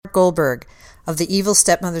Barb Goldberg of the Evil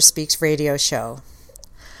Stepmother Speaks radio show.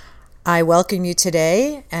 I welcome you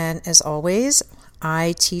today, and as always,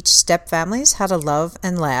 I teach step families how to love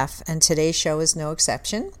and laugh, and today's show is no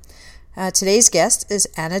exception. Today's guest is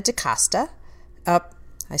Anna DaCosta.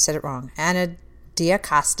 I said it wrong. Anna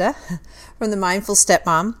DaCosta from the Mindful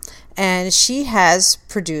Stepmom, and she has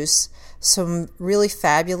produced some really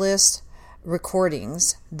fabulous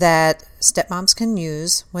recordings that stepmoms can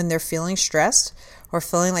use when they're feeling stressed or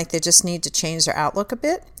feeling like they just need to change their outlook a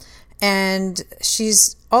bit. And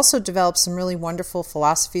she's also developed some really wonderful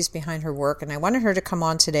philosophies behind her work, and I wanted her to come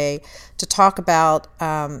on today to talk about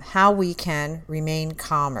how we can remain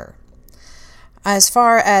calmer. As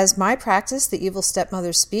far as my practice, The Evil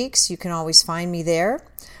Stepmother Speaks, you can always find me there.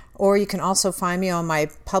 Or you can also find me on my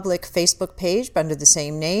public Facebook page under the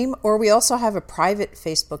same name. Or we also have a private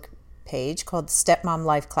Facebook page called the Stepmom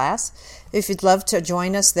Life Class. If you'd love to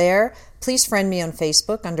join us there, please friend me on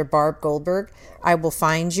Facebook under Barb Goldberg. I will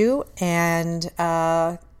find you and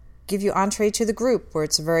give you entree to the group, where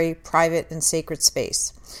it's a very private and sacred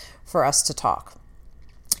space for us to talk.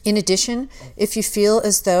 In addition, if you feel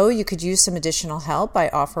as though you could use some additional help, I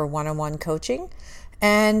offer one-on-one coaching.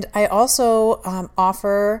 And I also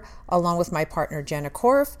offer, along with my partner Jenna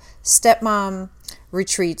Korf, Stepmom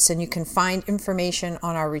retreats, and you can find information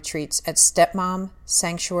on our retreats at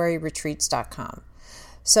stepmomsanctuaryretreats.com.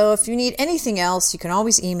 So if you need anything else, you can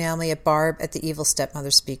always email me at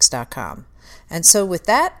barb@theevilstepmotherspeaks.com. And so with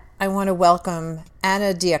that, I want to welcome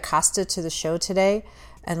Anna DaCosta to the show today,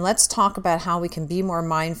 and let's talk about how we can be more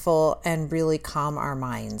mindful and really calm our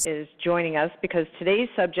minds. Is joining us because today's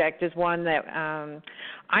subject is one that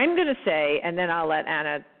I'm going to say, and then I'll let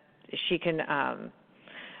Anna, she can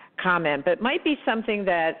comment, but might be something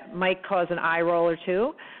that might cause an eye roll or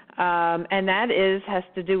two, and that has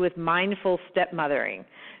to do with mindful stepmothering.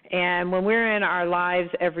 And when we're in our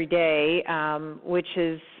lives every day, which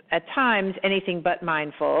is at times anything but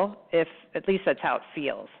mindful, if at least that's how it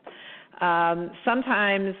feels.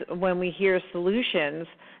 Sometimes when we hear solutions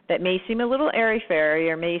that may seem a little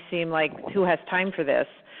airy-fairy or may seem like, who has time for this,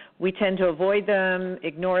 we tend to avoid them,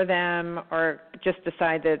 ignore them, or just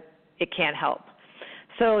decide that it can't help.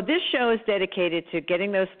 So this show is dedicated to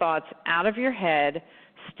getting those thoughts out of your head,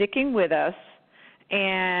 sticking with us,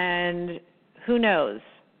 and who knows,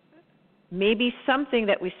 maybe something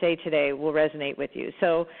that we say today will resonate with you.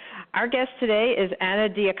 So our guest today is Anna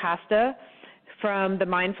DaCosta from the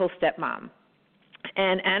Mindful Stepmom.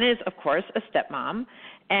 And Anna is, of course, a stepmom,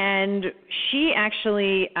 and she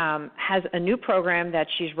actually has a new program that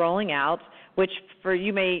she's rolling out, which for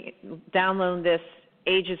you may download this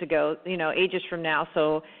ages from now,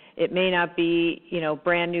 so it may not be,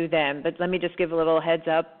 brand new then. But let me just give a little heads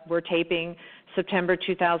up. We're taping September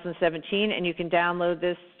 2017, and you can download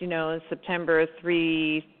this, September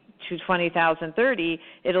 3 to 2030.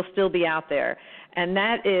 It'll still be out there. And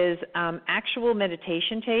that is actual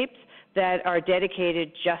meditation tapes that are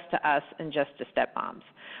dedicated just to us and just to stepmoms,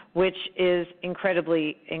 which is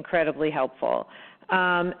incredibly, incredibly helpful.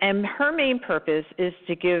 And her main purpose is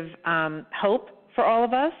to give hope for all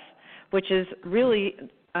of us, which is really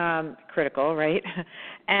critical, right?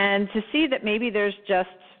 And to see that maybe there's just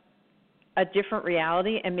a different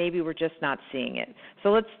reality and maybe we're just not seeing it.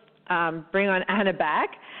 So let's bring on Anna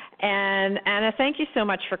back. And Anna, thank you so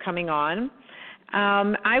much for coming on.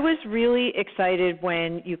 I was really excited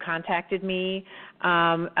when you contacted me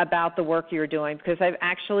about the work you were doing, because I've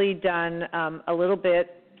actually done a little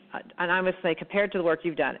bit, and I must say compared to the work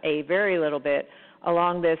you've done, a very little bit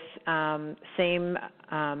along this same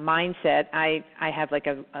mindset. I have like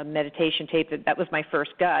a meditation tape that was my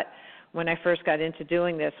first gut when I first got into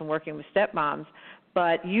doing this and working with stepmoms,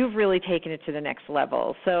 but you've really taken it to the next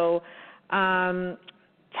level. So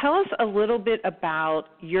tell us a little bit about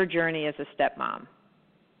your journey as a stepmom.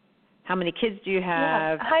 How many kids do you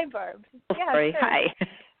have? Yeah. Hi, Barb. Sorry. Sure. Hi.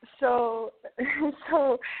 So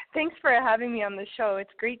thanks for having me on the show.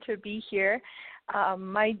 It's great to be here.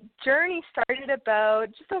 My journey started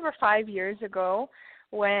about just over 5 years ago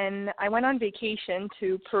when I went on vacation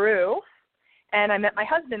to Peru, and I met my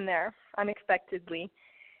husband there unexpectedly.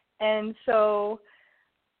 And so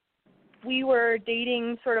we were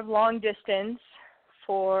dating sort of long distance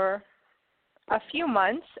for a few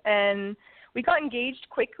months, and we got engaged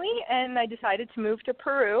quickly, and I decided to move to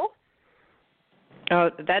Peru. Oh,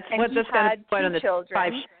 that's and what that's going to put on the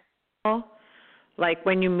children. 5, like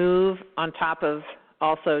when you move on top of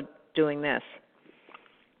also doing this.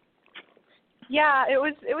 Yeah, it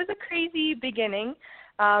was a crazy beginning,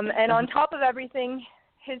 and on top of everything,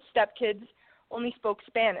 his stepkids only spoke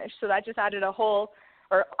Spanish, so that just added a whole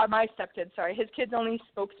or my stepkid, sorry, his kids only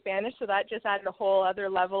spoke Spanish, so that just added a whole other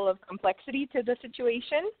level of complexity to the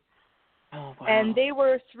situation. Oh, wow. And they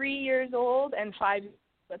were 3 years old and 5 years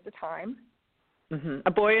at the time. Mm-hmm.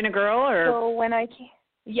 A boy and a girl, or? So when I came,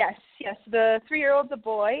 yes, the 3-year-old's a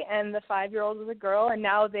boy and the 5-year-old is a girl, and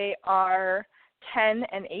now they are 10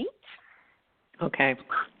 and 8. Okay.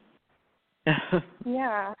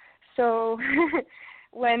 Yeah. So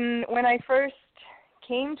when I first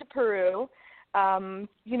came to Peru,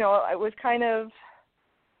 it was kind of,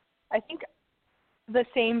 I think, the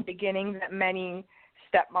same beginning that many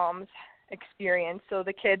stepmoms experience. So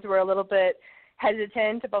the kids were a little bit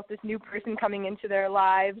hesitant about this new person coming into their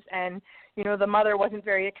lives, and the mother wasn't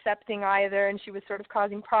very accepting either, and she was sort of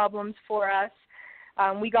causing problems for us.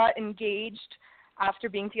 We got engaged after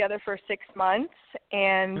being together for 6 months,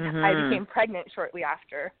 and I became pregnant shortly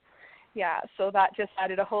after. Yeah, so that just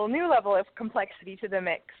added a whole new level of complexity to the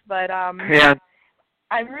mix. But yeah.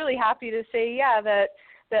 I'm really happy to say, that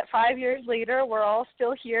 5 years later, we're all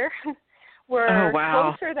still here. We're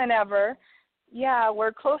closer than ever. Yeah,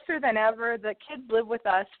 we're closer than ever. The kids live with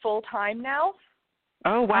us full time now.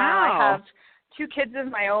 Oh, wow. I have 2 kids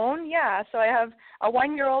of my own. Yeah, so I have a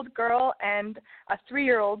 1-year-old girl and a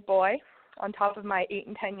 3-year-old boy on top of my 8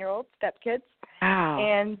 and 10-year-old stepkids. Wow.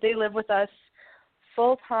 And they live with us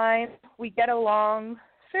full time. We get along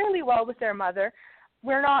fairly well with their mother.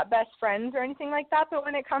 We're not best friends or anything like that, but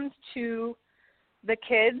when it comes to the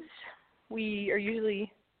kids, we are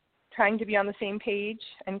usually trying to be on the same page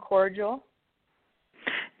and cordial.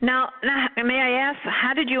 Now, may I ask,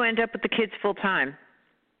 how did you end up with the kids full time?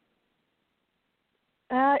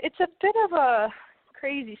 It's a bit of a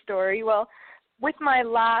crazy story. Well, with my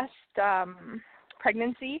last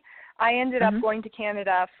pregnancy, I ended up going to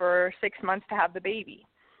Canada for 6 months to have the baby.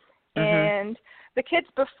 And the kids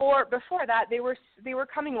before that, they were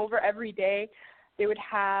coming over every day. They would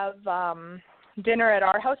have dinner at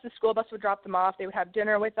our house. The school bus would drop them off. They would have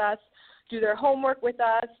dinner with us, do their homework with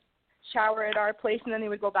us, shower at our place, and then they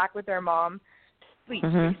would go back with their mom to sleep,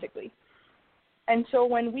 basically. And so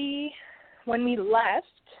when we left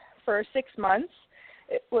for 6 months,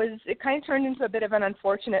 it kind of turned into a bit of an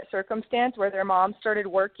unfortunate circumstance where their mom started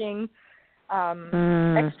working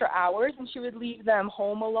extra hours, and she would leave them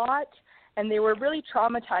home a lot, and they were really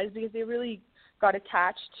traumatized because they really got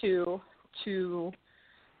attached to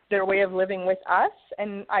their way of living with us.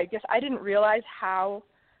 And I guess I didn't realize how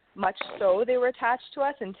much so they were attached to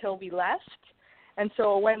us until we left. And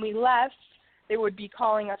so when we left, they would be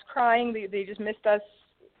calling us crying. They just missed us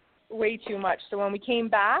way too much. So when we came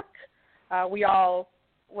back, we all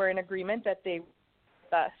were in agreement that they were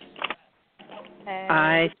with us.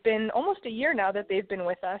 And it's been almost a year now that they've been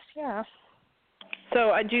with us, yeah.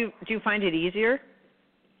 So do you find it easier?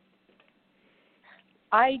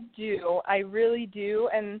 I do. I really do.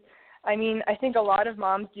 And, I mean, I think a lot of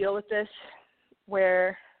moms deal with this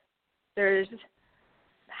where there's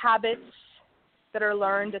habits that are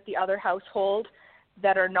learned at the other household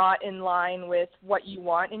that are not in line with what you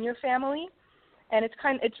want in your family. And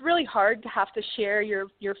it's really hard to have to share your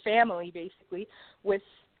family, basically, with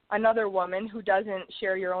another woman who doesn't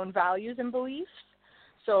share your own values and beliefs.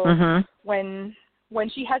 So when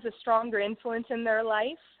she has a stronger influence in their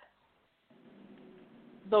life,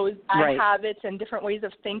 those bad habits and different ways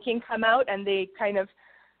of thinking come out, and they kind of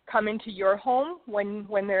come into your home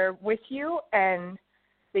when they're with you, and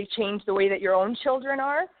they change the way that your own children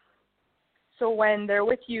are. So when they're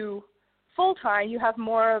with you full time, you have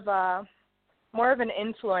more of an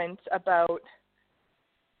influence about,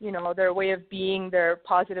 their way of being, their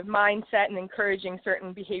positive mindset, and encouraging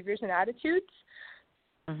certain behaviors and attitudes.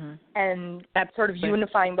 And sort of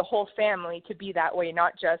unifying the whole family to be that way,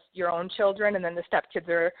 not just your own children, and then the stepkids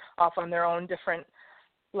are off on their own different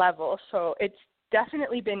level. So it's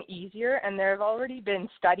definitely been easier, and there have already been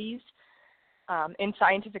studies in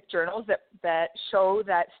scientific journals that show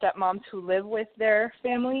that stepmoms who live with their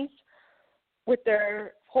families, with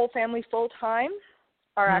their whole family full time,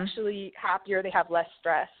 are actually happier. They have less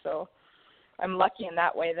stress. So I'm lucky in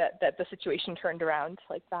that way that the situation turned around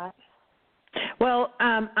like that. Well,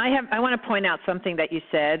 I want to point out something that you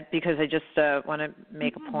said, because I just want to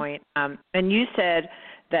make a point. And you said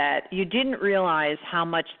that you didn't realize how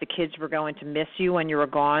much the kids were going to miss you when you were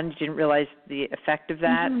gone. You didn't realize the effect of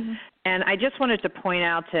that. And I just wanted to point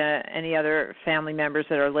out to any other family members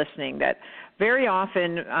that are listening that very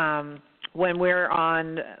often when we're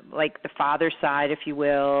on, like, the father's side, if you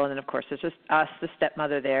will, and then, of course, there's just us, the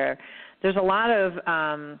stepmother there's a lot of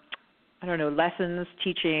lessons,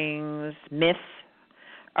 teachings, myths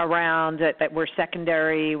around that we're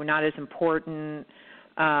secondary, we're not as important.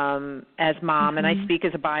 as mom, and I speak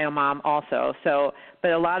as a bio mom also. So,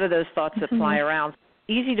 but a lot of those thoughts that fly around,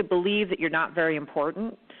 easy to believe that you're not very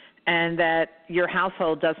important and that your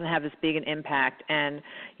household doesn't have as big an impact. And,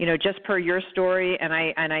 just per your story, and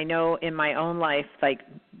I know in my own life, like,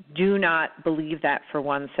 do not believe that for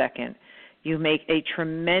 1 second. You make a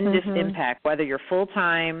tremendous impact, whether you're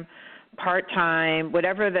full-time, part-time,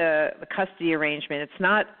 whatever the custody arrangement.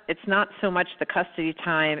 It's not so much the custody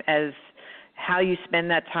time as how you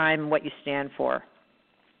spend that time and what you stand for.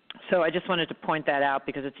 So I just wanted to point that out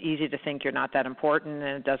because it's easy to think you're not that important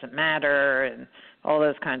and it doesn't matter and all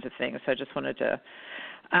those kinds of things. So I just wanted to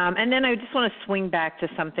and then I just want to swing back to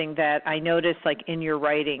something that I noticed, like, in your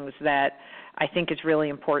writings that I think is really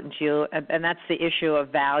important to you, and that's the issue of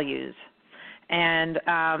values. And,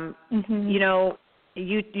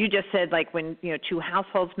 you just said, like, when, two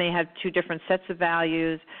households may have two different sets of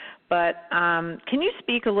values, but can you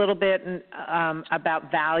speak a little bit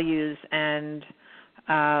about values and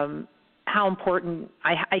how important,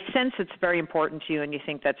 I sense it's very important to you and you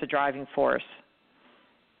think that's a driving force.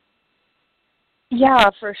 Yeah,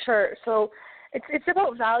 for sure. So it's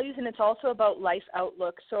about values and it's also about life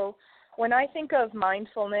outlook. So when I think of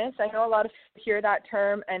mindfulness, I know a lot of people hear that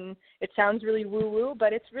term and it sounds really woo-woo,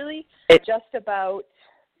 but it's really just about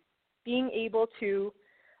being able to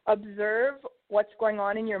observe what's going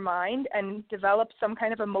on in your mind and develop some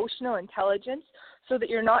kind of emotional intelligence so that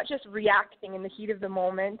you're not just reacting in the heat of the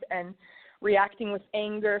moment and reacting with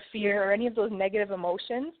anger, fear, or any of those negative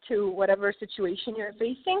emotions to whatever situation you're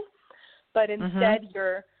facing, but instead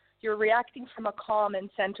you're reacting from a calm and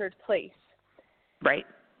centered place. Right.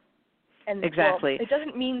 And exactly. Well, it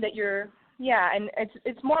doesn't mean that and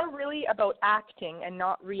it's more really about acting and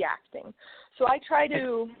not reacting. So I try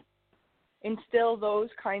to instill those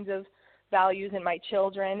kinds of values in my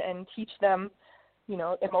children and teach them,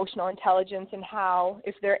 emotional intelligence and how,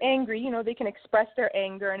 if they're angry, they can express their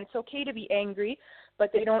anger and it's okay to be angry, but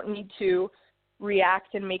they don't need to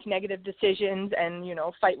react and make negative decisions and,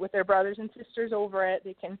 fight with their brothers and sisters over it.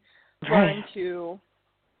 They can learn to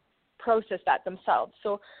process that themselves.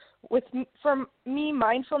 So for me,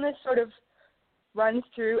 mindfulness sort of runs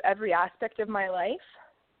through every aspect of my life.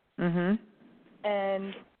 And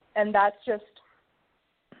that's just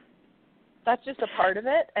a part of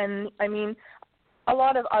it. And I mean, a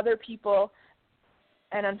lot of other people,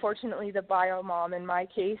 and unfortunately the bio mom in my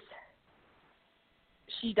case,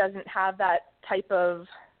 she doesn't have that type of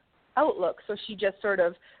outlook. So she just sort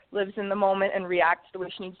of lives in the moment and reacts the way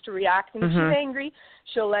she needs to react. And if she's angry,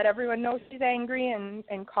 she'll let everyone know she's angry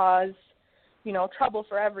and cause, trouble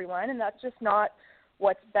for everyone. And that's just not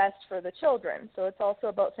what's best for the children. So it's also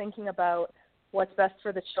about thinking about what's best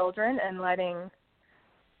for the children and letting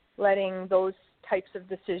those types of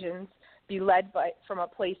decisions be led from a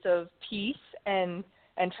place of peace and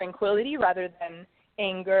tranquility rather than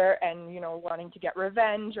anger and, wanting to get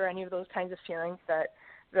revenge or any of those kinds of feelings that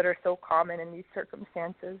are so common in these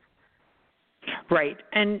circumstances. Right.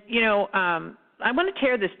 And, I want to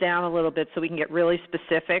tear this down a little bit so we can get really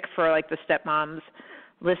specific for, like, the stepmoms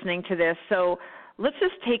listening to this. So let's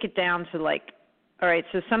just take it down to, like, all right,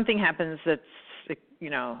 so something happens that's,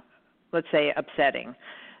 let's say upsetting.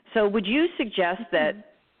 So would you suggest that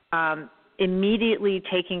immediately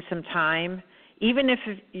taking some time, even if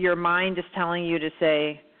your mind is telling you to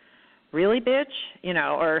say, really, bitch,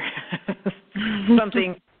 or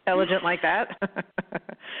something intelligent like that,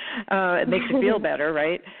 it makes you feel better,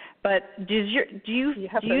 right? But do you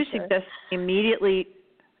suggest immediately,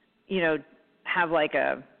 have like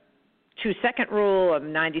a 2-second rule, a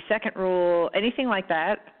 90-second rule, anything like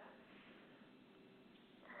that?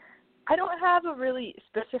 I don't have a really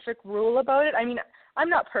specific rule about it. I mean, I'm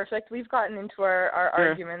not perfect. We've gotten into our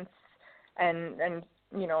arguments and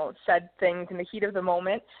said things in the heat of the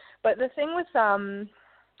moment. But the thing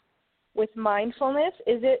with mindfulness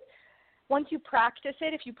is once you practice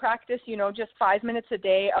it, if you practice, just 5 minutes a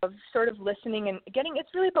day of sort of listening and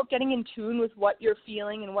it's really about getting in tune with what you're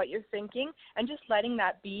feeling and what you're thinking and just letting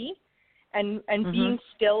that be and being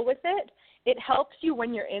still with it. It helps you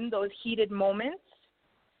when you're in those heated moments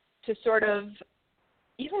to sort of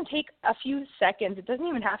even take a few seconds. It doesn't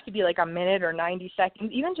even have to be like a minute or 90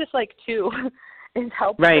 seconds. Even just like 2 is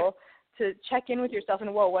helpful to check in with yourself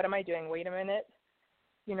and, whoa, what am I doing? Wait a minute.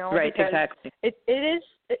 Right, exactly. It's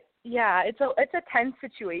a tense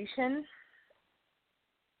situation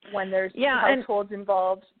when there's households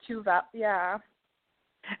involved.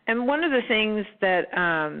 And one of the things that,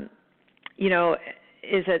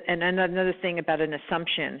 is and another thing about an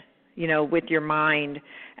assumption, with your mind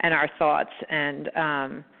and our thoughts. And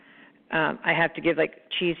I have to give like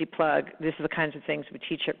cheesy plug. This is the kinds of things we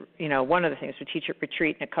teach at, one of the things we teach at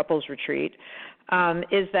retreat and at couples retreat,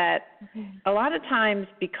 is that a lot of times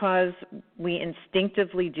because we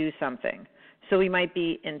instinctively do something, so we might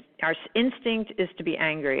be, our instinct is to be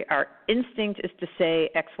angry, our instinct is to say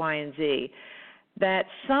X, Y, and Z, that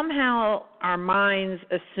somehow our minds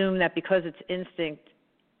assume that because it's instinct,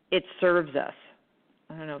 it serves us.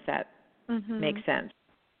 I don't know if that makes sense.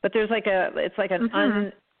 But there's it's like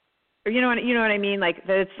an you know what I mean? Like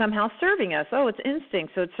that it's somehow serving us. Oh, it's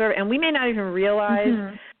instinct, so it's serving. And we may not even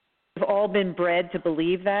realize we've all been bred to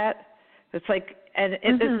believe that. It's like, and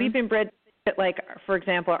we've been bred to think that, like, for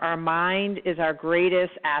example, our mind is our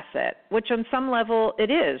greatest asset, which on some level it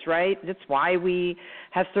is, right? That's why we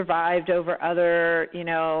have survived over other,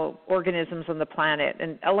 organisms on the planet.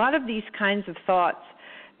 And a lot of these kinds of thoughts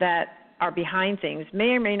that are behind things may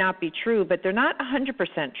or may not be true, but they're not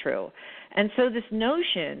 100% true. And so this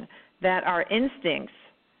notion that our instincts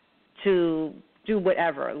to do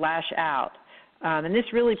whatever, lash out, and this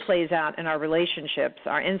really plays out in our relationships.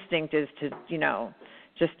 Our instinct is to,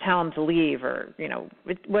 just tell them to leave or,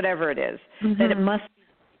 whatever it is, that it must be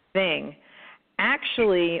the thing,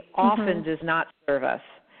 actually often does not serve us.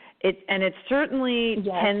 And it certainly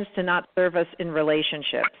tends to not serve us in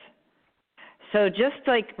relationships. So just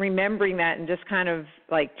like remembering that and just kind of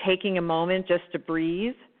like taking a moment just to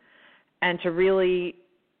breathe and to really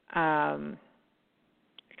kind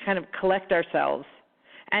of collect ourselves.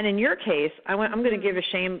 And in your case, I'm going to give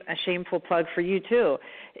a shameful plug for you too,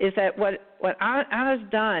 is that what Anna's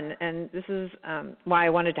done, and this is why I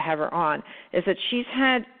wanted to have her on, is that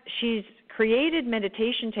she's created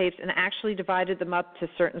meditation tapes and actually divided them up to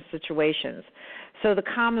certain situations. So the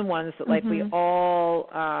common ones that like we all,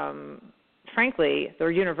 frankly,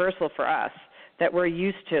 they're universal for us, that we're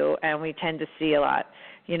used to and we tend to see a lot.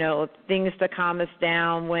 Things to calm us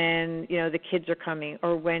down when, the kids are coming,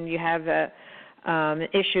 or when you have an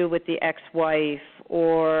issue with the ex-wife,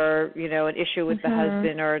 or, an issue with the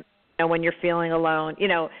husband, or when you're feeling alone,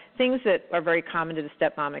 things that are very common to the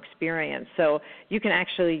stepmom experience. So you can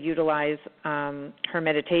actually utilize her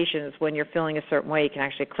meditations when you're feeling a certain way. You can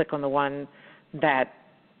actually click on the one that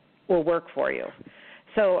will work for you.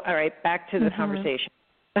 So, all right, back to the conversation.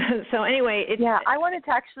 So anyway, I wanted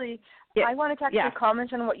to actually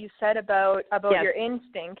comment on what you said about your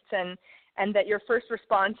instincts and that your first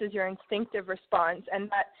response is your instinctive response, and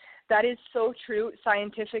that is so true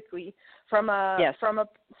scientifically. From a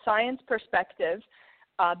science perspective,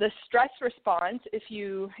 the stress response, if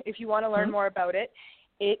you want to learn more about it,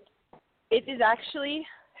 it is actually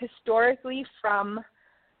historically from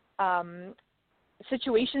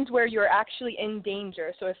situations where you're actually in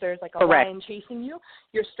danger. So if there's like a lion chasing you,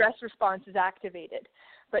 your stress response is activated.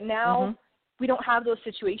 But now we don't have those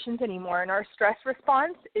situations anymore, and our stress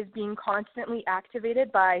response is being constantly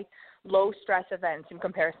activated by low stress events in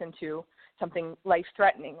comparison to something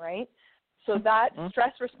life-threatening, right? So that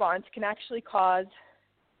stress response can actually cause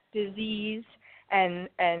disease and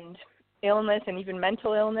illness and even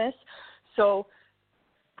mental illness. So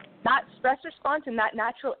that stress response and that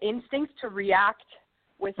natural instinct to react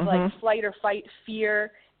with like flight or fight,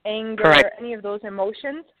 fear, anger, any of those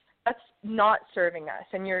emotions, that's not serving us.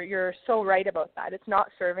 And you're so right about that. It's not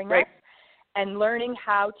serving us. And learning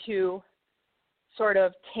how to sort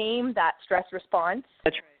of tame that stress response,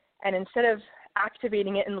 and instead of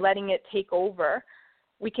activating it and letting it take over,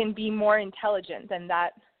 we can be more intelligent than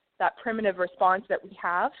that primitive response that we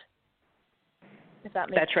have, if that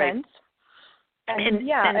makes sense.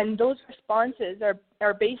 And those responses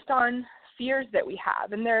are based on fears that we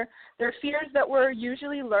have, and they're fears that were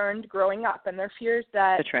usually learned growing up, and they're fears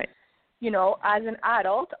that as an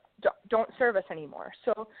adult don't serve us anymore.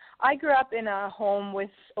 So I grew up in a home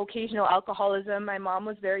with occasional alcoholism. My mom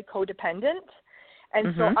was very codependent,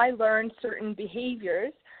 and so I learned certain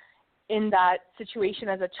behaviors in that situation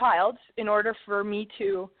as a child in order for me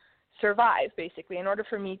to survive, basically, in order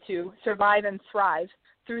for me to survive and thrive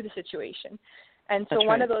through the situation. And so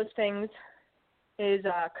one of those things is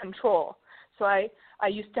control. So I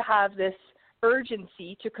used to have this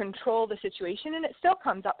urgency to control the situation, and it still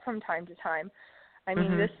comes up from time to time. I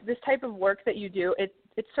mean, this type of work that you do,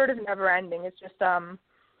 it's sort of never ending. It's just and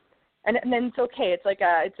then it's okay. It's like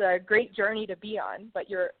it's a great journey to be on. But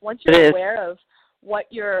once you're aware of what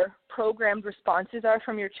your programmed responses are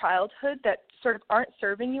from your childhood that sort of aren't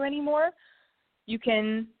serving you anymore, you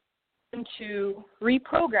can to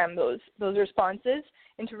reprogram those responses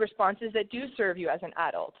into responses that do serve you as an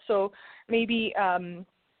adult. So maybe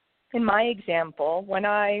in my example, when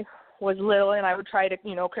I was little and I would try to,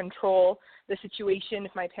 control the situation.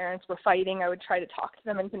 If my parents were fighting, I would try to talk to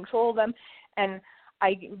them and control them. And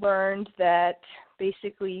I learned that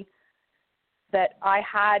basically that I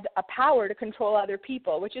had a power to control other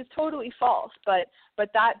people, which is totally false. But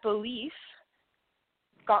that belief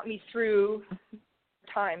got me through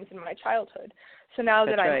times in my childhood. So now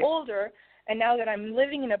that I'm older, and now that I'm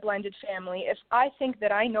living in a blended family, if I think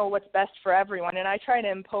that I know what's best for everyone and I try to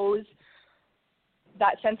impose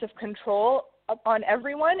that sense of control upon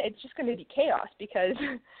everyone, it's just going to be chaos because,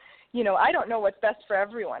 I don't know what's best for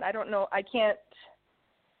everyone. I don't know. I can't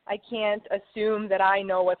assume that I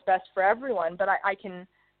know what's best for everyone, but I can,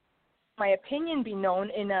 my opinion be known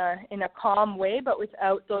in a calm way, but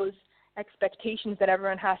without those expectations that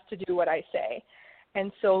everyone has to do what I say.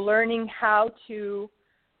 And so learning how to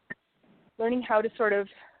sort of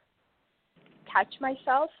catch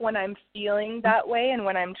myself when I'm feeling that way and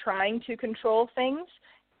when I'm trying to control things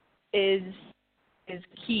is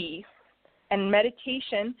key. And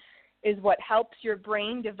meditation is what helps your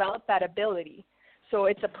brain develop that ability. So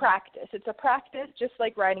it's a practice. It's a practice just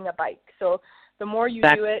like riding a bike. So the more you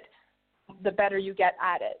do it, the better you get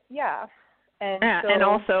at it. Yeah. And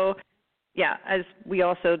also, as we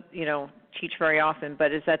also, teach very often,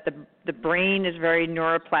 but is that the brain is very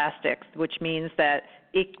neuroplastic, which means that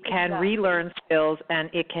it can relearn skills and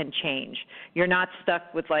it can change. You're not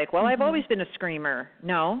stuck with I've always been a screamer.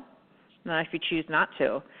 No, not if you choose not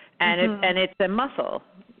to. And it's a muscle.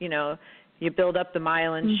 You build up the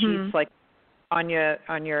myelin sheaths on your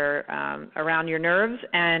around your nerves,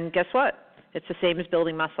 and guess what? It's the same as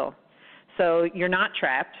building muscle. So you're not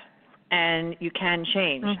trapped, and you can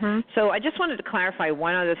change. So I just wanted to clarify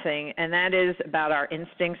one other thing, and that is about our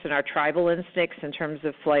instincts and our tribal instincts in terms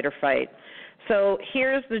of flight or fight. So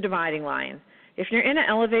here's the dividing line. If you're in an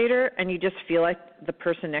elevator and you just feel like the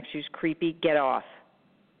person next to you is creepy, get off.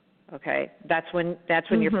 Okay? That's when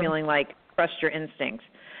you're feeling like trust your instincts.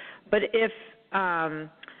 But if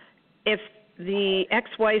the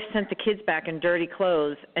ex-wife sent the kids back in dirty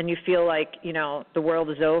clothes and you feel like, the world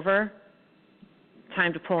is over,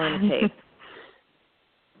 time to pull in the tape.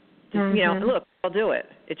 Look, I'll do it.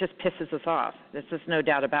 It just pisses us off. There's just no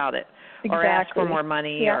doubt about it. Exactly. Or ask for more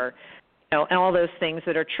money or, and all those things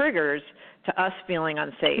that are triggers to us feeling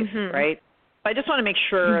unsafe, right? I just want to make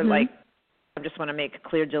sure, I just want to make a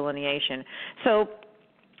clear delineation. So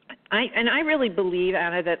I really believe,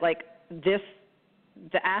 Anna, that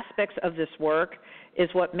the aspects of this work is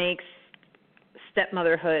what makes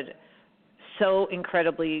stepmotherhood so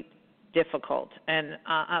incredibly difficult. And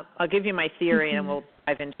I'll give you my theory and we'll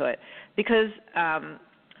dive into it. Because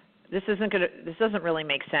this doesn't really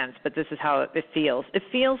make sense, but this is how it feels. It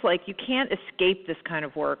feels like you can't escape this kind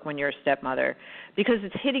of work when you're a stepmother because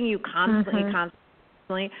it's hitting you constantly.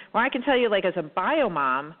 Well, I can tell you, as a bio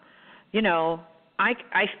mom,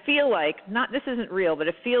 I feel like, this isn't real, but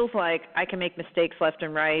it feels like I can make mistakes left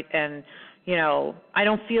and right, and, I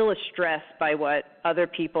don't feel as stressed by what other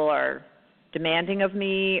people are demanding of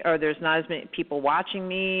me, or there's not as many people watching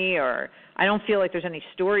me, or I don't feel like there's any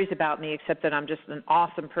stories about me except that I'm just an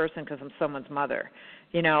awesome person because I'm someone's mother,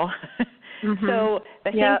 So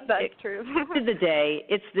I think that's true. At the end of the day,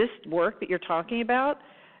 it's this work that you're talking about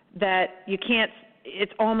that you can't,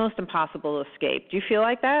 it's almost impossible to escape. Do you feel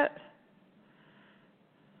like that?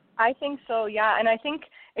 I think so, yeah, and I think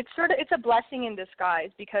it's a blessing in disguise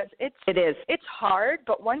because it is. It's hard,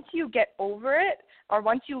 but once you get over it, or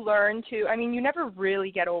once you learn to, you never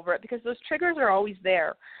really get over it because those triggers are always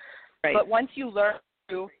there. Right. But once you learn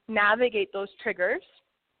to navigate those triggers,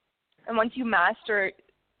 and once you master,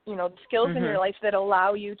 the skills in your life that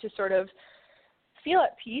allow you to sort of feel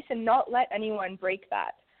at peace and not let anyone break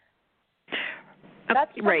that.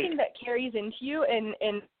 That's something that carries into you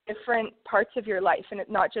in different parts of your life, and it's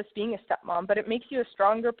not just being a stepmom, but it makes you a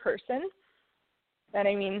stronger person. And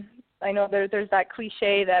I know there's that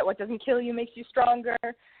cliche that what doesn't kill you makes you stronger,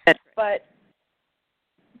 but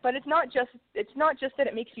it's not just that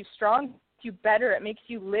it makes you strong, it makes you better, it makes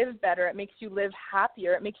you live better, it makes you live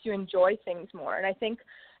happier, it makes you enjoy things more. And I think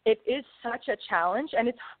it is such a challenge, and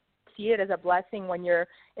it's hard to see it as a blessing when you're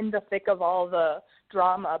in the thick of all the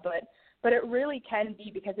drama, but it really can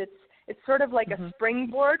be because it's sort of like a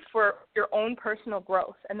springboard for your own personal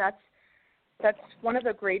growth, and that's one of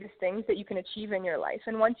the greatest things that you can achieve in your life.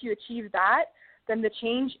 And once you achieve that, then the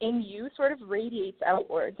change in you sort of radiates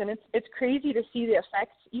outwards, and it's crazy to see the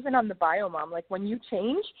effects even on the bio mom. When you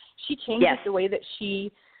change, she changes the way that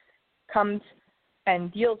she comes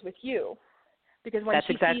and deals with you. Because when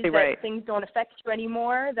she sees that things don't affect you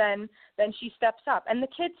anymore, then she steps up, and the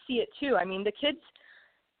kids see it too.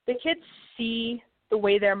 The kids see the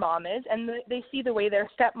way their mom is, and they see the way their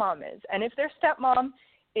stepmom is. And if their stepmom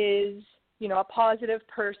is, a positive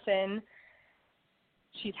person,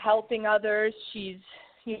 she's helping others, she's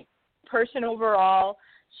a person overall.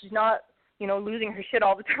 She's not, losing her shit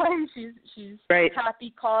all the time. She's right.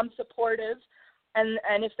 happy, calm, supportive. And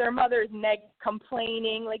if their mother is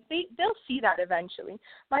complaining, like they'll see that eventually.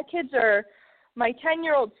 My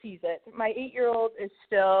 10-year-old sees it. My 8-year-old is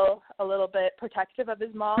still a little bit protective of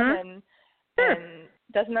his mom and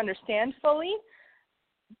doesn't understand fully.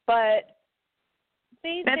 But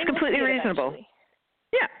that's completely reasonable. Eventually.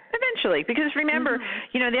 Yeah, eventually. Because remember,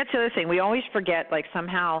 that's the other thing. We always forget, like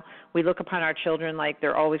somehow we look upon our children like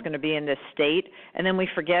they're always going to be in this state, and then we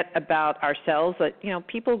forget about ourselves that,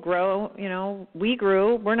 people grow, we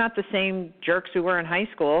grew. We're not the same jerks we were in high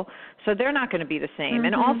school, so they're not going to be the same.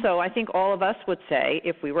 And also, I think all of us would say,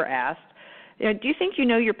 if we were asked, do you think you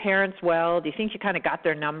know your parents well? Do you think you kind of got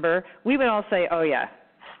their number? We would all say, oh, yeah.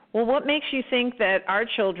 Well, what makes you think that our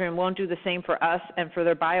children won't do the same for us and for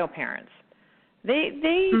their bio parents? They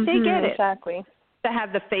get it. Exactly. To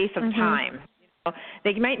have the faith of time.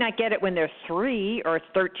 They might not get it when they're 3 or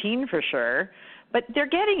 13 for sure, but they're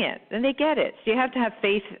getting it, and they get it. So you have to have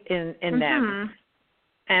faith in them.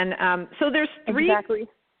 And so there's 3. Exactly.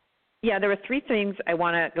 Yeah, there were 3 things I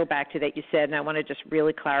want to go back to that you said, and I want to just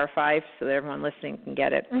really clarify so that everyone listening can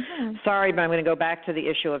get it. Sorry, but I'm going to go back to the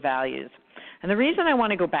issue of values. And the reason I want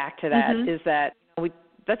to go back to that is that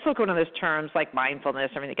let's look at one of those terms like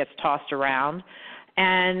mindfulness, everything that gets tossed around.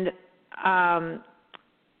 And,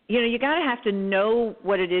 you got to have to know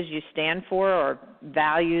what it is you stand for or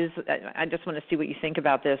values. I just want to see what you think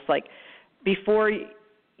about this. Like, before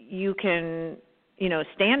you can,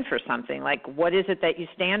 stand for something, like what is it that you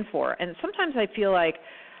stand for? And sometimes I feel like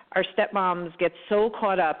our stepmoms get so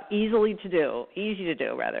caught up, easy to do,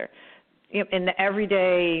 in the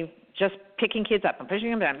everyday just picking kids up and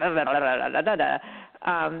pushing them down,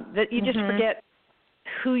 that you just forget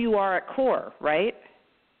who you are at core, right?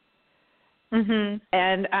 And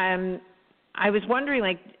I was wondering,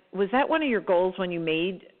 like, was that one of your goals when you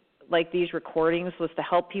made, like, these recordings, was to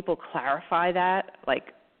help people clarify that,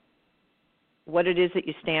 like, what it is that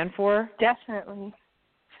you stand for? Definitely.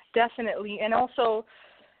 And also,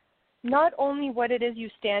 not only what it is you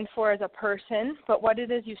stand for as a person, but what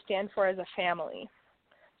it is you stand for as a family.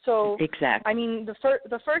 So, exactly. I mean, the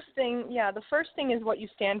first thing is what you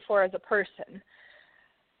stand for as a person,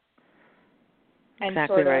 and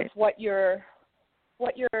exactly sort of what your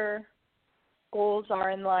goals are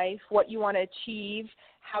in life, what you want to achieve,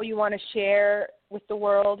 how you want to share with the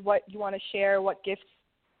world, what you want to share, what gifts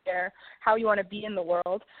you share, how you want to be in the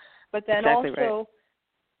world, but then also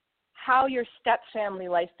how your step family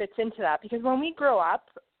life fits into that. Because when we grow up,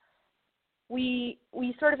 we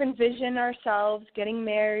sort of envision ourselves getting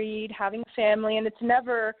married, having a family, and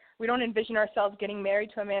we don't envision ourselves getting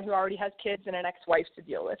married to a man who already has kids and an ex-wife to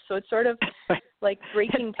deal with. So it's sort of like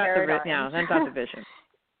breaking paradigms. That's not the vision.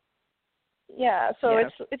 So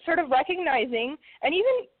it's sort of recognizing and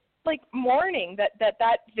even like mourning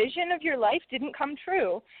that vision of your life didn't come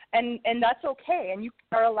true, and that's okay, and you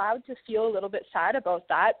are allowed to feel a little bit sad about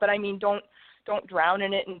that. But I mean, don't drown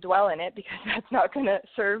in it and dwell in it, because that's not going to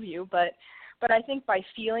serve you. But I think by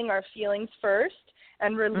feeling our feelings first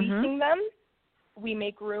and releasing them, we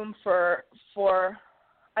make room for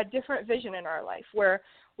a different vision in our life, where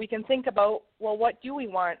we can think about, well, what do we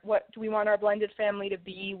want? What do we want our blended family to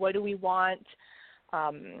be? What do we want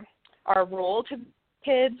our role to be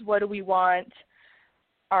kids? What do we want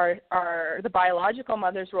the biological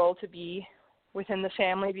mother's role to be within the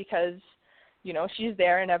family? Because, she's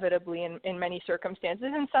there inevitably in many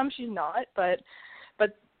circumstances, and some she's not, but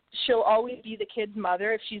she'll always be the kid's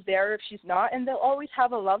mother if she's there or if she's not, and they'll always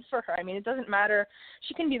have a love for her. I mean, it doesn't matter.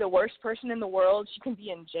 She can be the worst person in the world. She can be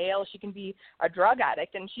in jail. She can be a drug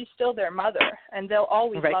addict, and she's still their mother, and they'll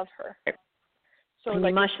always love her. So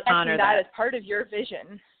you must honor that as part of your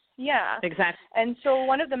vision. Yeah. Exactly. And so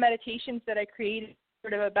one of the meditations that I created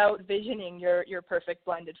sort of about visioning your perfect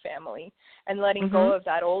blended family and letting go of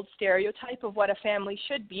that old stereotype of what a family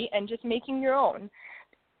should be and just making your own.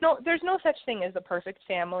 No, there's no such thing as a perfect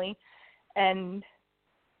family, and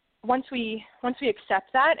once we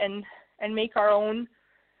accept that and make our own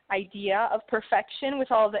idea of perfection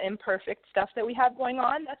with all the imperfect stuff that we have going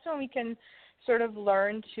on, that's when we can sort of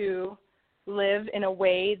learn to live in a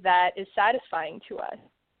way that is satisfying to us.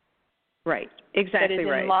 Right, exactly right.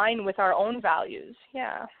 That is in line with our own values,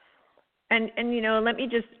 yeah. And let me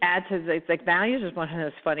just add to this, like, values is one of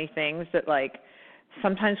those funny things that, like,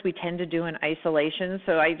 sometimes we tend to do in isolation.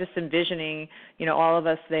 So I just envisioning, all of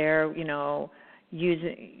us there,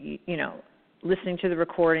 using, listening to the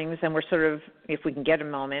recordings, and we're sort of, if we can get a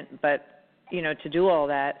moment, but, to do all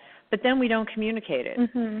that. But then we don't communicate it.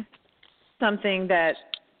 Something that,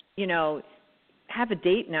 have a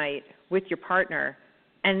date night with your partner,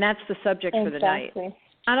 and that's the subject for the night.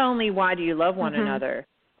 Not only why do you love one another,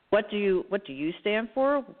 what do you stand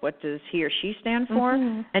for? What does he or she stand for?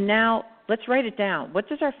 And now let's write it down. What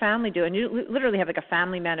does our family do? And you literally have like a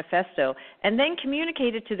family manifesto, and then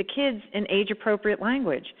communicate it to the kids in age-appropriate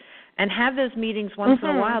language, and have those meetings once in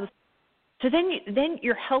a while. So then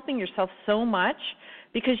you're helping yourself so much,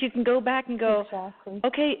 because you can go back and go,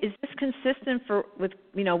 okay, is this consistent with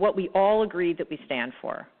what we all agreed that we stand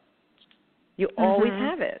for? You always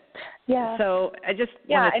have it. Yeah. So I just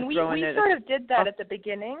wanted to throw in we sort of did that at the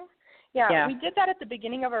beginning. Yeah, we did that at the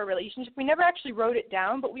beginning of our relationship. We never actually wrote it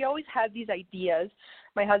down, but we always had these ideas,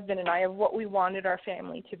 my husband and I, of what we wanted our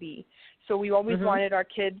family to be. So we always wanted our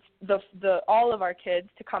kids, all of our kids,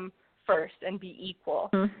 to come first and be equal.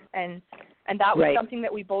 And that was something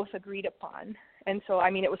that we both agreed upon. And so, I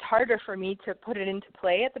mean, it was harder for me to put it into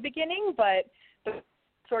play at the beginning, but the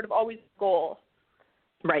sort of always goal.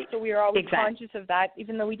 Right. So we were always conscious of that,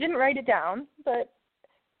 even though we didn't write it down. But,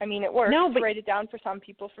 I mean, it works to write it down for some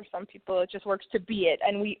people. For some people, it just works to be it.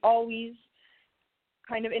 And we always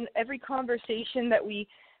kind of, in every conversation that we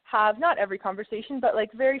have, not every conversation, but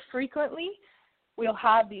like very frequently, we'll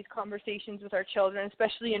have these conversations with our children,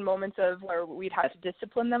 especially in moments of where we'd have to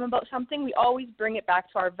discipline them about something. We always bring it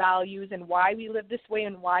back to our values and why we live this way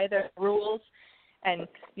and why there are rules, and,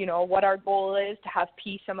 what our goal is, to have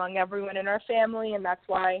peace among everyone in our family. And that's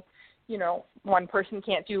why, one person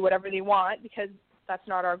can't do whatever they want, because that's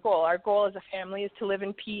not our goal. Our goal as a family is to live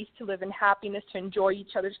in peace, to live in happiness, to enjoy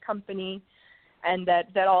each other's company, and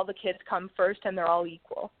that all the kids come first and they're all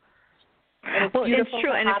equal. And it's beautiful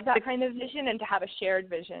to have that kind of vision and to have a shared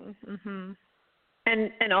vision.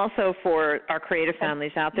 And also for our creative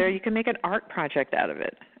families out there, you can make an art project out of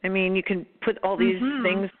it. I mean, you can put all these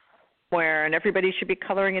things where, and everybody should be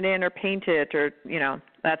coloring it in or paint it, or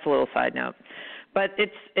that's a little side note. But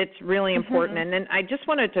it's really important. And then I just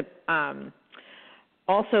wanted to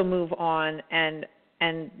also move on, and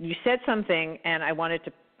you said something, and I wanted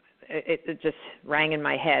to. It just rang in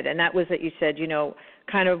my head, and that was that you said,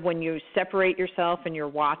 kind of when you separate yourself and you're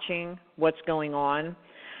watching what's going on.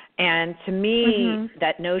 And to me,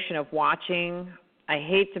 that notion of watching, I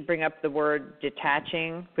hate to bring up the word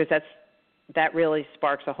detaching, because that really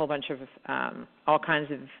sparks a whole bunch of all kinds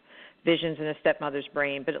of visions in a stepmother's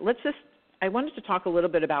brain. But I wanted to talk a little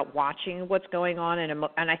bit about watching what's going on,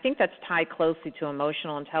 and I think that's tied closely to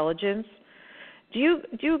emotional intelligence. Do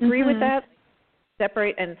you agree with that?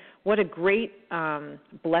 Separate, and what a great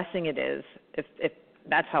blessing it is, if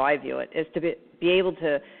that's how I view it, is to be able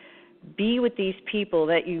to be with these people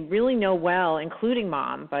that you really know well, including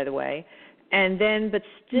mom, by the way, but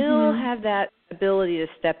still have that ability to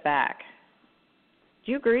step back.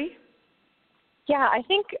 Do you agree? Yeah, I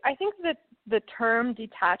think that the term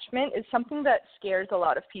detachment is something that scares a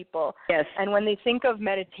lot of people. Yes. And when they think of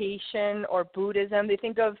meditation or Buddhism, they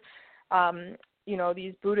think of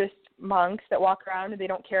these Buddhist monks that walk around and they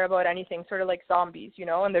don't care about anything, sort of like zombies,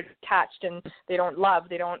 and they're detached and they don't love,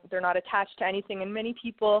 they're not attached to anything. And many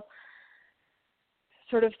people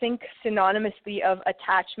sort of think synonymously of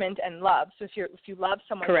attachment and love. So if you love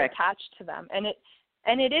someone, you're attached to them. And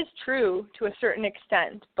it is true to a certain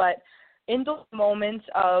extent, but in those moments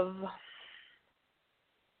of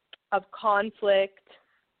conflict,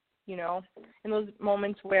 in those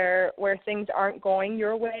moments where things aren't going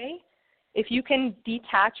your way, if you can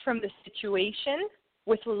detach from the situation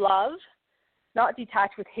with love, not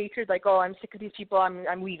detach with hatred, like, oh, I'm sick of these people,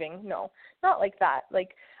 I'm leaving. No, not like that.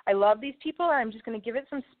 Like, I love these people, and I'm just going to give it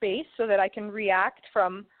some space so that I can react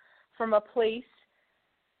from a place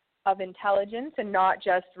of intelligence and not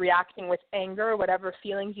just reacting with anger or whatever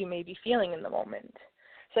feelings you may be feeling in the moment.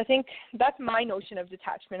 So I think that's my notion of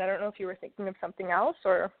detachment. I don't know if you were thinking of something else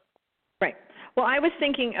or... Right. Well, I was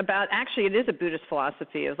thinking about, actually, it is a Buddhist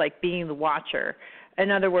philosophy of like being the watcher.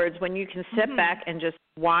 In other words, when you can step back and just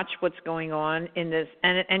watch what's going on in this,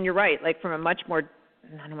 and you're right, like from a much more,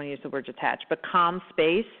 I don't want to use the word detached, but calm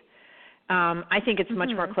space, I think it's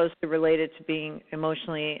much more closely related to being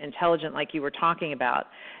emotionally intelligent, like you were talking about.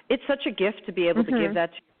 It's such a gift to be able to give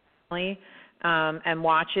that to your family and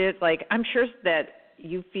watch it. Like, I'm sure that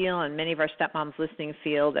you feel, and many of our stepmoms listening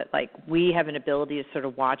feel, that like we have an ability to sort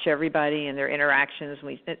of watch everybody and their interactions.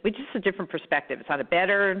 We just a different perspective. It's not a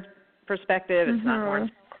better perspective. It's not more.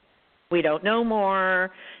 We don't know more.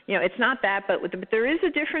 It's not that, but there is a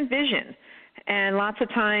different vision, and lots of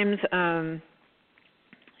times,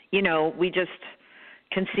 we just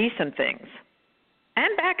can see some things,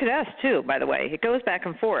 and back at us too. By the way, it goes back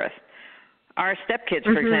and forth. Our stepkids,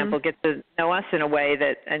 for example, get to know us in a way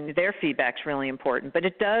that, and their feedback's really important. But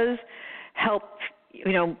it does help,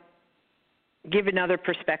 give another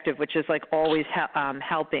perspective, which is like always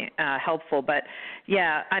helpful. But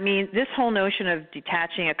yeah, I mean, this whole notion of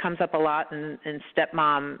detaching, it comes up a lot in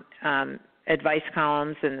stepmom advice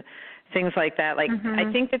columns and things like that. Like,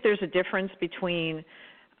 I think that there's a difference between,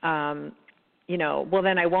 well,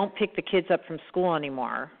 then I won't pick the kids up from school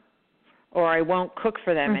anymore, or I won't cook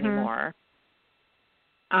for them anymore.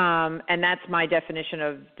 And that's my definition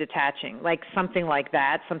of detaching, like something like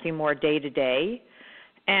that, something more day to day.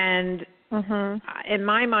 And in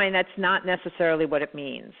my mind, that's not necessarily what it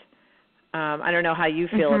means. I don't know how you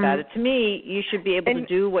feel about it. To me, you should be able to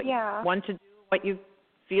do what you want to do, what you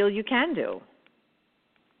feel you can do.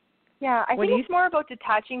 Yeah, I think it's more about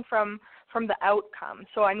detaching from the outcome.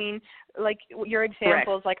 So, I mean, like your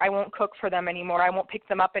examples, like I won't cook for them anymore, I won't pick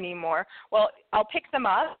them up anymore. Well, I'll pick them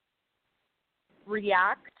up,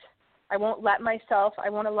 react. I won't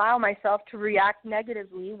allow myself to react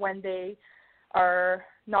negatively when they are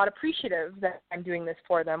not appreciative that I'm doing this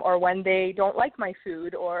for them, or when they don't like my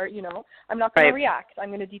food, or, I'm not going to react. I'm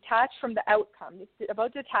going to detach from the outcome. It's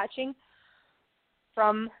about detaching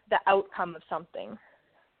from the outcome of something.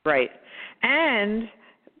 Right. And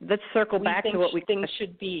let's circle back to what things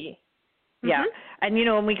should be. Yeah. And,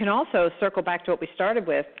 and we can also circle back to what we started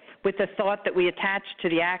with the thought that we attach to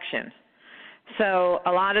the action. So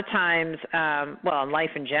a lot of times, in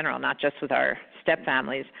life in general, not just with our step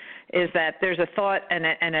families, is that there's a thought and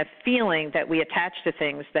a feeling that we attach to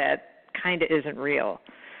things that kind of isn't real.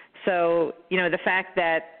 So, the fact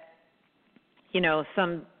that, a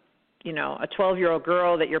 12-year-old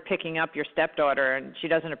girl that you're picking up, your stepdaughter, and she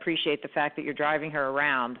doesn't appreciate the fact that you're driving her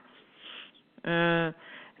around, to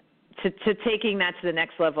taking that to the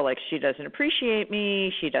next level, like she doesn't appreciate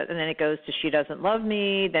me, and then it goes to she doesn't love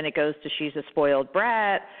me, then it goes to she's a spoiled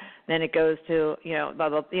brat, then it goes to, blah,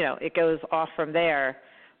 blah, it goes off from there,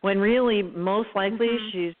 when really, most likely,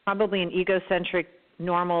 she's probably an egocentric,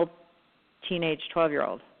 normal teenage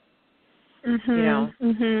 12-year-old.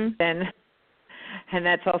 And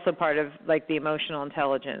that's also part of, like, the emotional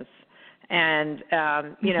intelligence. And,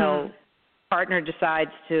 partner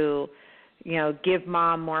decides to, give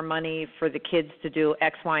mom more money for the kids to do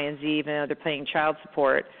X, Y, and Z, even though they're paying child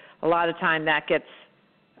support. A lot of time that gets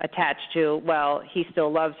attached to, well, he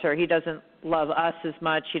still loves her. He doesn't love us as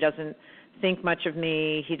much. He doesn't think much of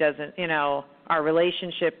me. He doesn't, our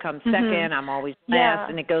relationship comes second. I'm always last,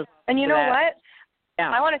 and it goes. And you know what? Yeah.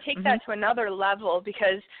 I want to take that to another level,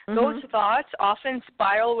 because those thoughts often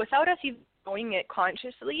spiral without us even knowing it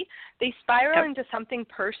consciously. They spiral into something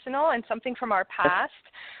personal and something from our past,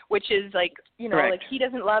 which is like, like he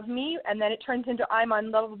doesn't love me, and then it turns into I'm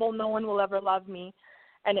unlovable, no one will ever love me.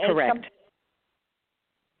 And correct.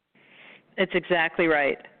 It's exactly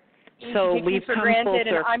right. So we've for come granted,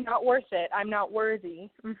 full and I'm not worth it. I'm not worthy.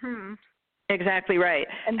 Exactly right.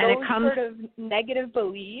 And those it comes, sort of negative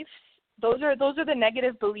beliefs. Those are the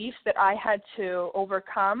negative beliefs that I had to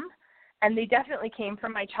overcome, and they definitely came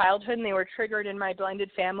from my childhood, and they were triggered in my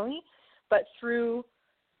blended family. But through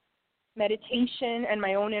meditation and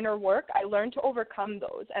my own inner work, I learned to overcome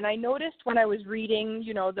those. And I noticed when I was reading,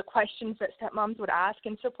 the questions that stepmoms would ask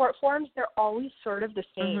in support forums, they're always sort of the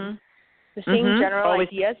same. The same general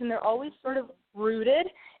ideas, and they're always sort of rooted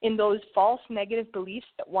in those false negative beliefs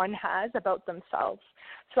that one has about themselves.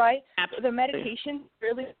 So the meditation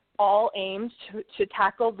really all aims to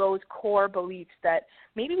tackle those core beliefs that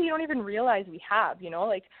maybe we don't even realize we have,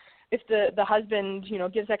 like if the husband,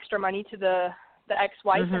 gives extra money to the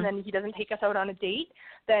ex-wife and then he doesn't take us out on a date,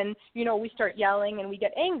 then, we start yelling and we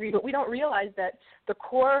get angry, but we don't realize that the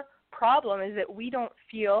core problem is that we don't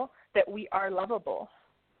feel that we are lovable.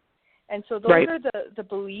 And so those are the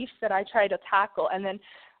beliefs that I try to tackle. And then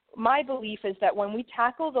my belief is that when we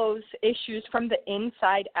tackle those issues from the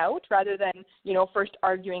inside out, rather than, first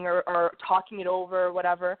arguing or talking it over or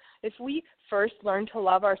whatever, if we first learn to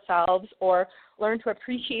love ourselves or learn to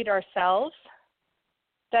appreciate ourselves,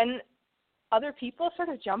 then other people sort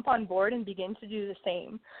of jump on board and begin to do the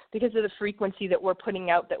same because of the frequency that we're putting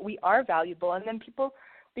out, that we are valuable, and then people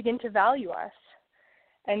begin to value us.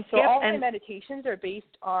 And so all my meditations are based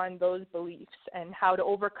on those beliefs and how to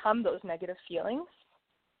overcome those negative feelings.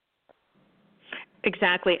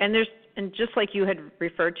 Exactly. And just like you had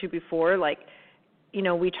referred to before, like,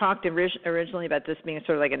 we talked originally about this being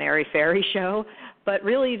sort of like an airy-fairy show, but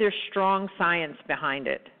really there's strong science behind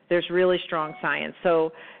it. There's really strong science.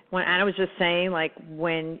 So when Anna was just saying, like,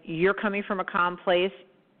 when you're coming from a calm place,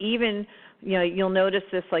 even, you'll notice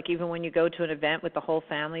this, like, even when you go to an event with the whole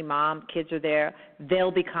family, mom, kids are there,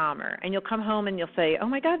 they'll be calmer. And you'll come home and you'll say, oh,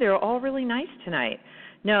 my God, they're all really nice tonight.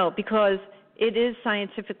 No, because it is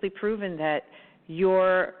scientifically proven that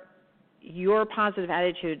your positive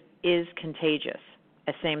attitude is contagious,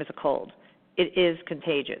 as same as a cold. It is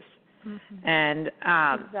contagious. And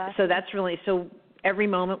Exactly. so that's really, so every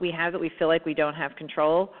moment we have that we feel like we don't have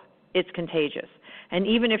control, it's contagious. And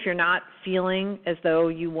even if you're not feeling as though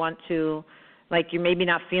you want to, like you're maybe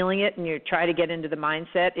not feeling it and you try to get into the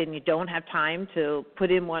mindset and you don't have time to put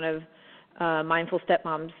in one of Mindful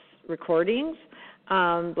Stepmom's recordings,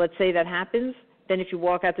 let's say that happens, then if you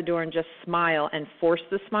walk out the door and just smile and force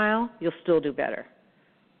the smile, you'll still do better.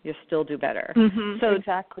 You'll still do better. So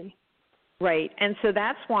exactly. Right. And so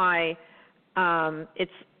that's why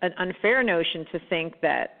it's an unfair notion to think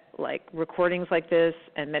that like recordings like this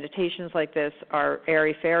and meditations like this are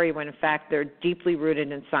airy-fairy when in fact they're deeply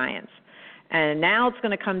rooted in science. And now it's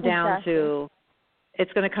going to come down to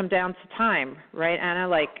time, right, Anna?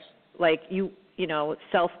 Like you know,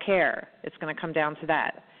 self-care. It's going to come down to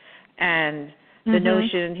that. And the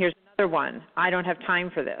notion, here's another one, I don't have time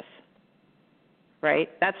for this, right?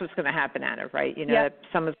 That's what's going to happen, Anna, right? You know,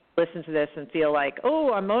 some of us listen to this and feel like,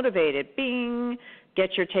 oh, I'm motivated, bing,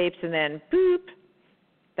 get your tapes, and then boop,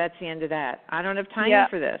 that's the end of that. I don't have time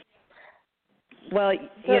for this. Well,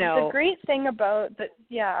 the great thing about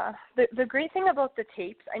the great thing about the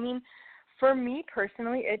tapes, I mean, for me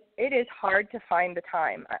personally, it is hard to find the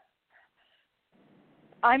time.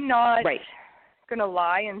 I'm not going to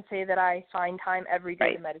lie and say that I find time every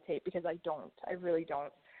day to meditate, because I don't. I really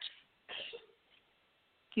don't.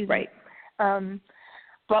 Excuse me.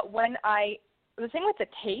 But the thing with the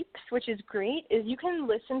tapes, which is great, is you can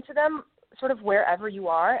listen to them sort of wherever you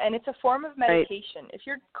are, and it's a form of meditation. If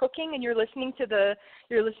you're cooking and you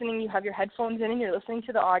have your headphones in and you're listening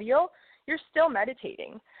to the audio, you're still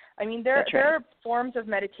meditating. I mean, there are forms of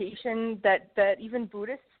meditation that even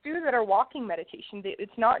Buddhists do that are walking meditation.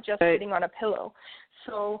 It's not just sitting on a pillow.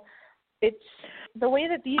 So it's the way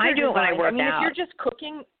that these are designed. I do it when I work out. If you're just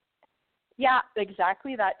cooking,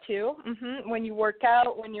 exactly that too. When you work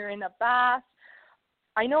out, when you're in a bath.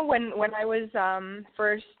 I know when I was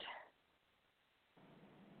first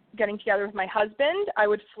getting together with my husband, I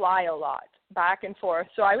would fly a lot, back and forth.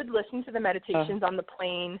 So I would listen to the meditations on the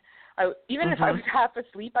plane. Even if I was half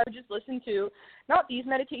asleep, I would just listen to, not these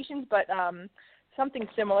meditations, but something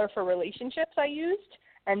similar for relationships I used,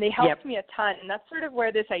 and they helped me a ton. And that's sort of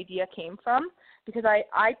where this idea came from, because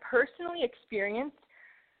I personally experienced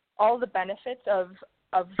all the benefits of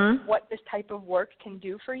what this type of work can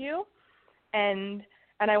do for you. And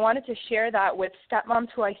I wanted to share that with stepmoms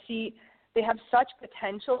who I see they have such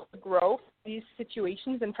potential to grow from these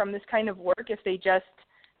situations and from this kind of work if they just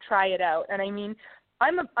try it out. And I mean,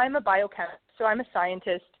 I'm a biochemist, so I'm a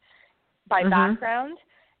scientist by background,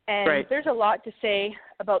 and there's a lot to say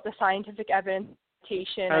about the scientific evidence of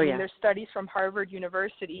meditation. I mean, there's studies from Harvard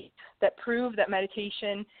University that prove that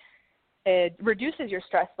meditation reduces your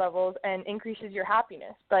stress levels and increases your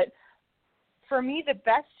happiness. But for me, the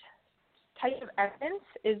best type of evidence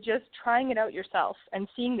is just trying it out yourself and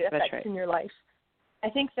seeing the effects in your life. I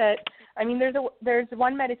think that, I mean, there's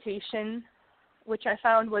one meditation which I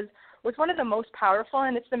found was one of the most powerful,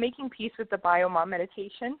 and it's the Making Peace with the Biomom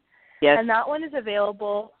meditation. Yes. And that one is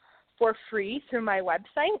available for free through my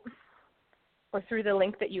website or through the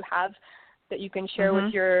link that you have that you can share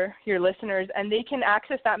with your listeners, and they can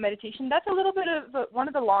access that meditation. That's a little bit of one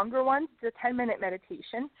of the longer ones, the 10-minute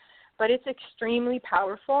meditation, but it's extremely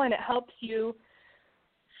powerful, and it helps you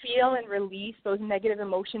feel and release those negative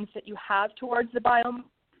emotions that you have towards the biome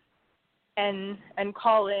and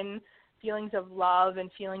call in feelings of love and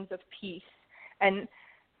feelings of peace. And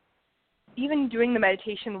even doing the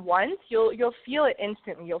meditation once, you'll feel it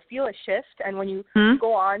instantly. You'll feel a shift, and when you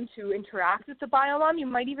go on to interact with the biome, you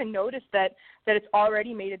might even notice that it's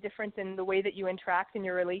already made a difference in the way that you interact in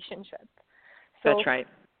your relationship. So, that's right.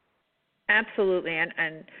 Absolutely. And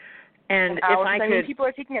if I mean, people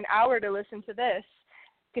are taking an hour to listen to this.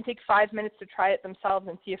 It can take 5 minutes to try it themselves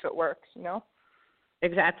and see if it works, you know?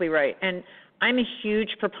 Exactly right. And I'm a huge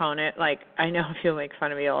proponent, like, I know people make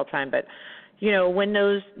fun of me all the time, but, you know, when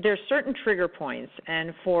there's certain trigger points,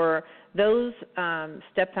 and for those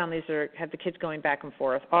step families that have the kids going back and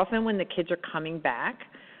forth, often when the kids are coming back,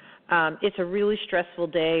 it's a really stressful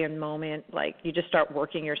day and moment, like you just start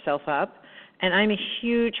working yourself up. And I'm a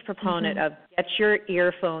huge proponent of get your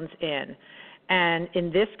earphones in. And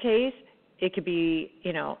in this case, it could be,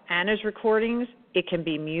 you know, Anna's recordings, it can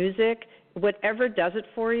be music, whatever does it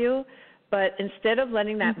for you. But instead of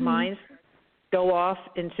letting that mind go off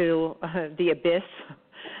into the abyss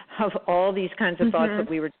of all these kinds of thoughts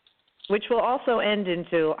that which will also end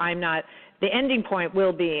into the ending point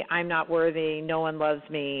will be I'm not worthy, no one loves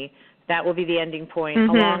me. That will be the ending point,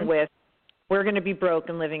 along with we're going to be broke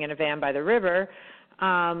and living in a van by the river.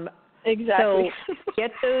 Exactly. So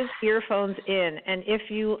get those earphones in. And if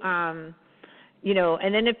you, you know,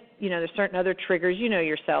 and then if, you know, there's certain other triggers, you know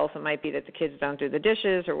yourself, it might be that the kids don't do the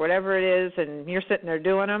dishes or whatever it is, and you're sitting there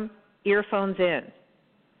doing them, earphones in.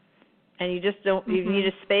 And you just don't, you need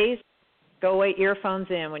a space, go away, earphones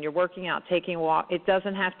in. When you're working out, taking a walk, it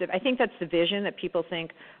doesn't have to, I think that's the vision that people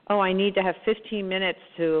think, oh, I need to have 15 minutes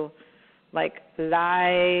to, like,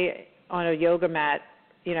 lie on a yoga mat.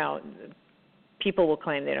 You know, people will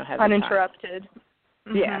claim they don't have uninterrupted.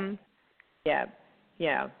 The time.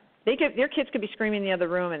 Yeah. Their kids could be screaming in the other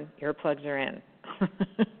room and earplugs are in.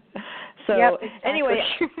 So exactly. Anyway,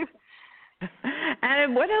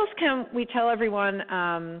 and what else can we tell everyone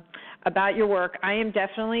about your work? I am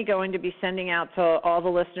definitely going to be sending out to all the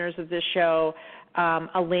listeners of this show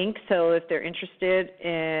a link, so if they're interested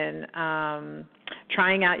in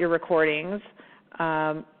trying out your recordings,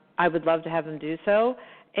 I would love to have them do so.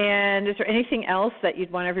 And is there anything else that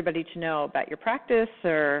you'd want everybody to know about your practice,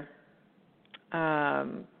 or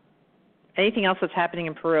anything else that's happening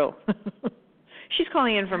in Peru? She's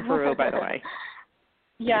calling in from Peru, by the way.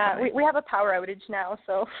 Yeah, we have a power outage now,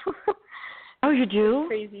 so. Oh, you do?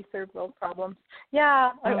 Crazy third world problems.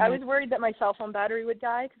 Yeah, I was worried that my cell phone battery would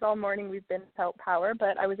die because all morning we've been without power,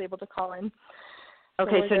 but I was able to call in.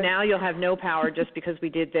 Okay, so now you'll have no power just because we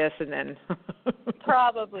did this and then.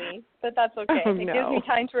 Probably, but that's okay. It gives me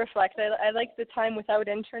time to reflect. I like the time without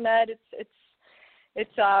internet.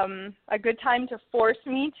 It's a good time to force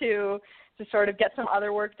me to sort of get some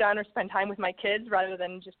other work done or spend time with my kids rather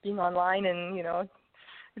than just being online. And you know,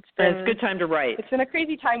 it's a good time to write. It's been a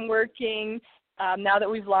crazy time working. Now that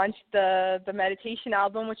we've launched the meditation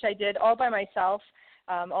album, which I did all by myself,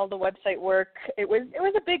 all the website work, it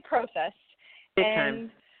was a big process. Big time.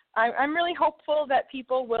 I'm really hopeful that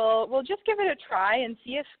people will just give it a try and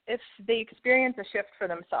see if they experience a shift for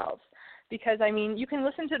themselves. Because, I mean, you can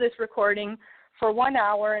listen to this recording for 1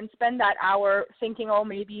 hour and spend that hour thinking, oh,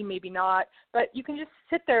 maybe not. But you can just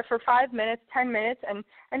sit there for 5 minutes, 10 minutes,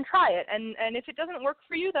 and try it. And if it doesn't work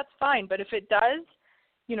for you, that's fine. But if it does,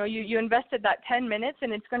 you know, you invested that 10 minutes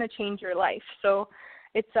and it's going to change your life. So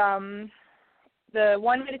it's the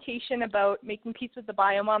one meditation about making peace with the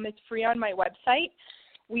biomom is free on my website.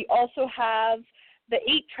 We also have the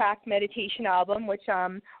 8-track meditation album, which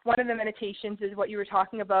one of the meditations is what you were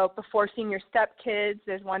talking about before seeing your stepkids.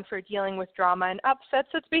 There's one for dealing with drama and upset.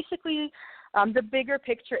 So it's basically the bigger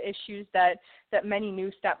picture issues that many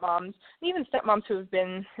new stepmoms, and even stepmoms who have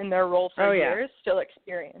been in their role for years, still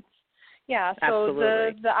experience. Yeah, so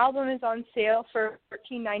the album is on sale for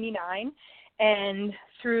 $14.99. And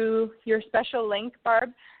through your special link,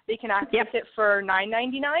 Barb, they can access it for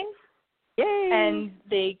 $9.99. Yay! And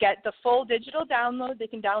they get the full digital download. They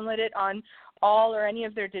can download it on all or any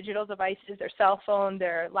of their digital devices, their cell phone,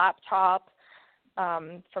 their laptop.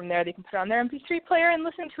 From there, they can put it on their MP3 player and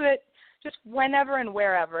listen to it just whenever and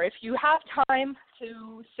wherever. If you have time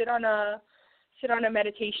to sit on a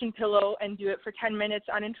meditation pillow and do it for 10 minutes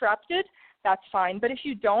uninterrupted, that's fine. But if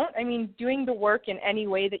you don't, I mean, doing the work in any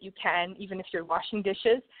way that you can, even if you're washing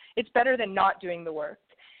dishes, it's better than not doing the work.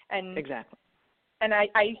 And exactly. And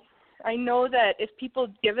I know that if people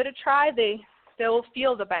give it a try, they'll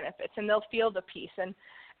feel the benefits and they'll feel the peace,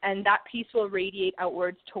 and that peace will radiate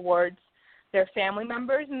outwards towards their family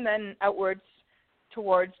members and then outwards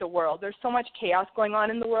towards the world. There's so much chaos going on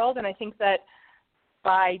in the world, and I think that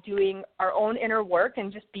by doing our own inner work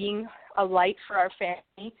and just being a light for our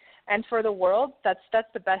family and for the world, that's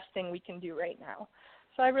the best thing we can do right now.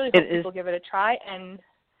 So I really hope people give it a try, and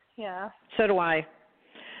So do I.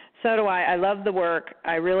 I love the work.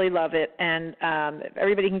 I really love it. And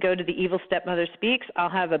everybody can go to The Evil Stepmother Speaks. I'll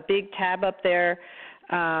have a big tab up there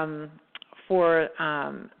for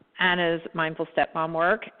Anna's Mindful Stepmom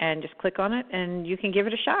work, and just click on it, and you can give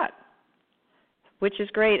it a shot, which is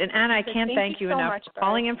great. And Anna, I can't thank you so enough for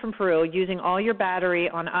calling in from Peru, using all your battery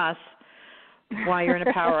on us while you're in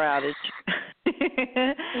a power outage.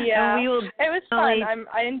 Yeah, it was fun.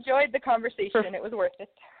 I enjoyed the conversation. It was worth it.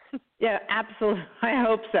 Yeah, absolutely. I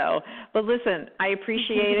hope so. But listen, I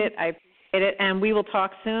appreciate it. And we will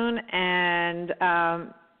talk soon, and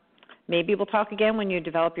maybe we'll talk again when you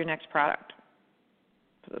develop your next product.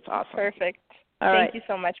 That's awesome. Perfect. Thank you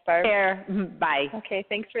so much, Barb. Take care. Bye. Okay,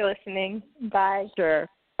 thanks for listening. Bye. Sure.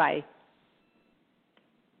 Bye.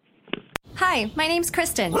 Hi, my name's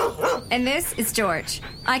Kristen, and this is George.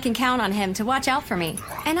 I can count on him to watch out for me,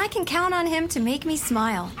 and I can count on him to make me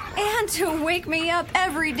smile, and to wake me up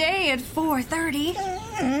every day at 4:30.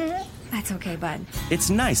 That's okay, bud. It's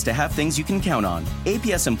nice to have things you can count on.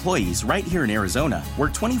 APS employees right here in Arizona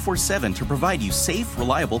work 24/7 to provide you safe,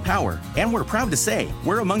 reliable power. And we're proud to say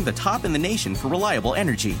we're among the top in the nation for reliable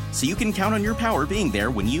energy, so you can count on your power being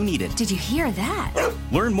there when you need it. Did you hear that?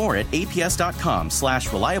 Learn more at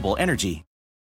aps.com/reliable energy.